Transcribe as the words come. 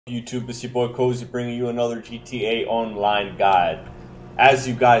YouTube, it's your boy Cozy bringing you another GTA Online guide. As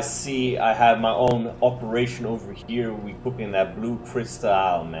you guys see, I have my own operation over here. We cooking that blue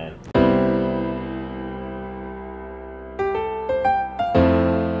crystal, man.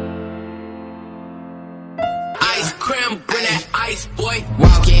 Ice cream, bring that ice, boy.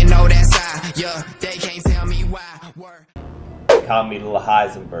 Walking on that side, yeah, they can't tell me why. Call me Little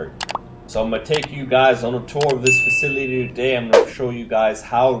Heisenberg. So I'm going to take you guys on a tour of this facility today. I'm going to show you guys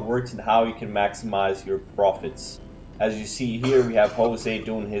how it works and how you can maximize your profits. As you see here, we have Jose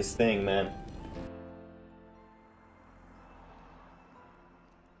doing his thing, man.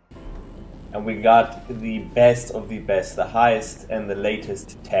 And we got the best of the best, the highest and the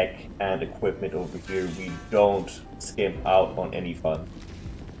latest tech and equipment over here. We don't skimp out on any fun.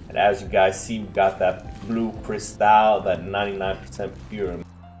 And as you guys see, we got that blue crystal, that 99% pure.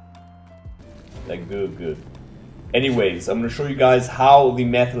 Like good. Anyways, I'm going to show you guys how the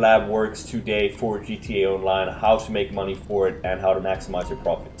meth lab works today for GTA Online, how to make money for it, and how to maximize your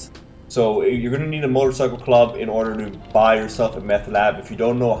profits. So you're going to need a motorcycle club in order to buy yourself a meth lab. If you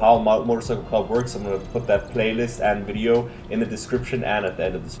don't know how motorcycle club works, I'm going to put that playlist and video in the description and at the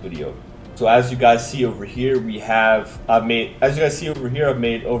end of this video. So as you guys see over here, I've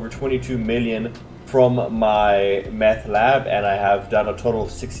made over 22 million from my meth lab, and I have done a total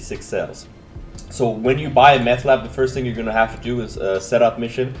of 66 sales. So when you buy a meth lab, the first thing you're going to have to do is a setup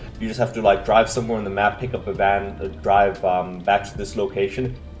mission. You just have to like drive somewhere on the map, pick up a van, drive back to this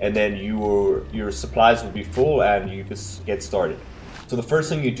location, and then your supplies will be full and you just get started. So the first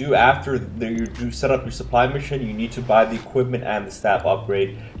thing you do after you set up your supply mission, you need to buy the equipment and the staff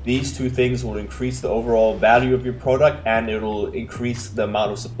upgrade. These two things will increase the overall value of your product, and it'll increase the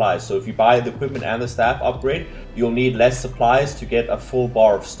amount of supplies. So if you buy the equipment and the staff upgrade, you'll need less supplies to get a full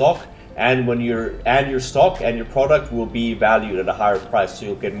bar of stock. And your stock and your product will be valued at a higher price, so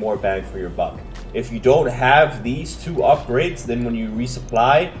you'll get more bang for your buck. If you don't have these two upgrades, then when you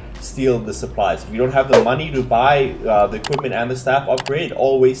resupply, steal the supplies. If you don't have the money to buy the equipment and the staff upgrade,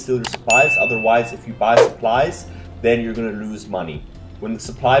 always steal your supplies. Otherwise, if you buy supplies, then you're going to lose money. When the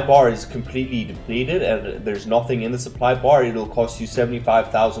supply bar is completely depleted and there's nothing in the supply bar, it'll cost you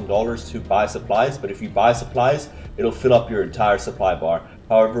 $75,000 to buy supplies. But if you buy supplies, it'll fill up your entire supply bar.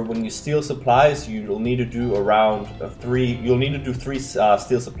 However, when you steal supplies, you'll need to do three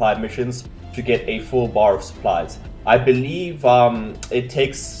steal supply missions to get a full bar of supplies. I believe it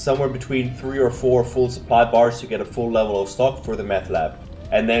takes somewhere between 3 or 4 full supply bars to get a full level of stock for the meth lab.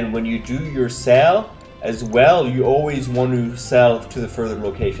 And then when you do your sale as well, you always want to sell to the further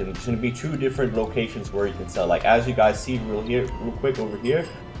location. There's going to be 2 different locations where you can sell. Like as you guys see real quick over here,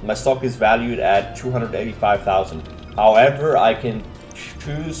 my stock is valued at $285,000. However, I can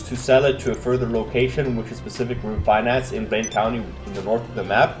choose to sell it to a further location, which is Pacific Rim Finance in Blaine County in the north of the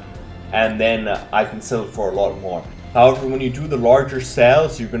map, and then I can sell it for a lot more. However, when you do the larger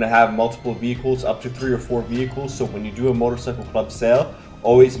sales, you're going to have multiple vehicles, up to 3 or 4 vehicles. So when you do a motorcycle club sale,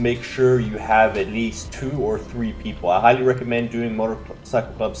 always make sure you have at least 2 or 3 people. I highly recommend doing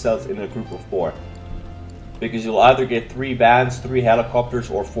motorcycle club sales in a group of 4, because you'll either get 3 vans, 3 helicopters,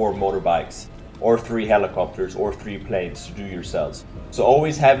 or 4 motorbikes, or 3 helicopters, or 3 planes to do your sales. So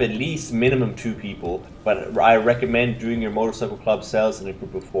always have at least minimum 2 people, but I recommend doing your motorcycle club sales in a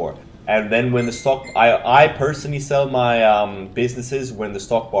group of 4. And then when the stock, I personally sell my businesses when the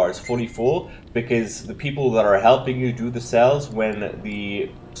stock bar is fully full, because the people that are helping you do the sales when the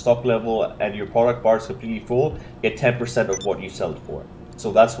stock level and your product bar is completely full get 10% of what you sell it for.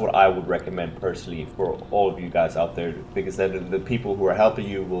 So that's what I would recommend personally for all of you guys out there, because then the people who are helping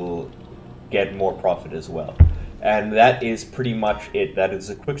you will get more profit as well. And that is pretty much it. That is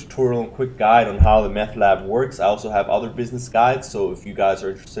a quick tutorial and quick guide on how the meth lab works. I also have other business guides, so if you guys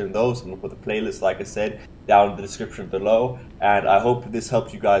are interested in those, I'm going to put the playlist, like I said, down in the description below. And I hope this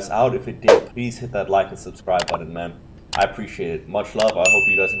helped you guys out. If it did, please hit that like and subscribe button, man. I appreciate it. Much love. I hope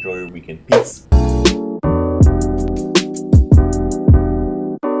you guys enjoy your weekend. Peace.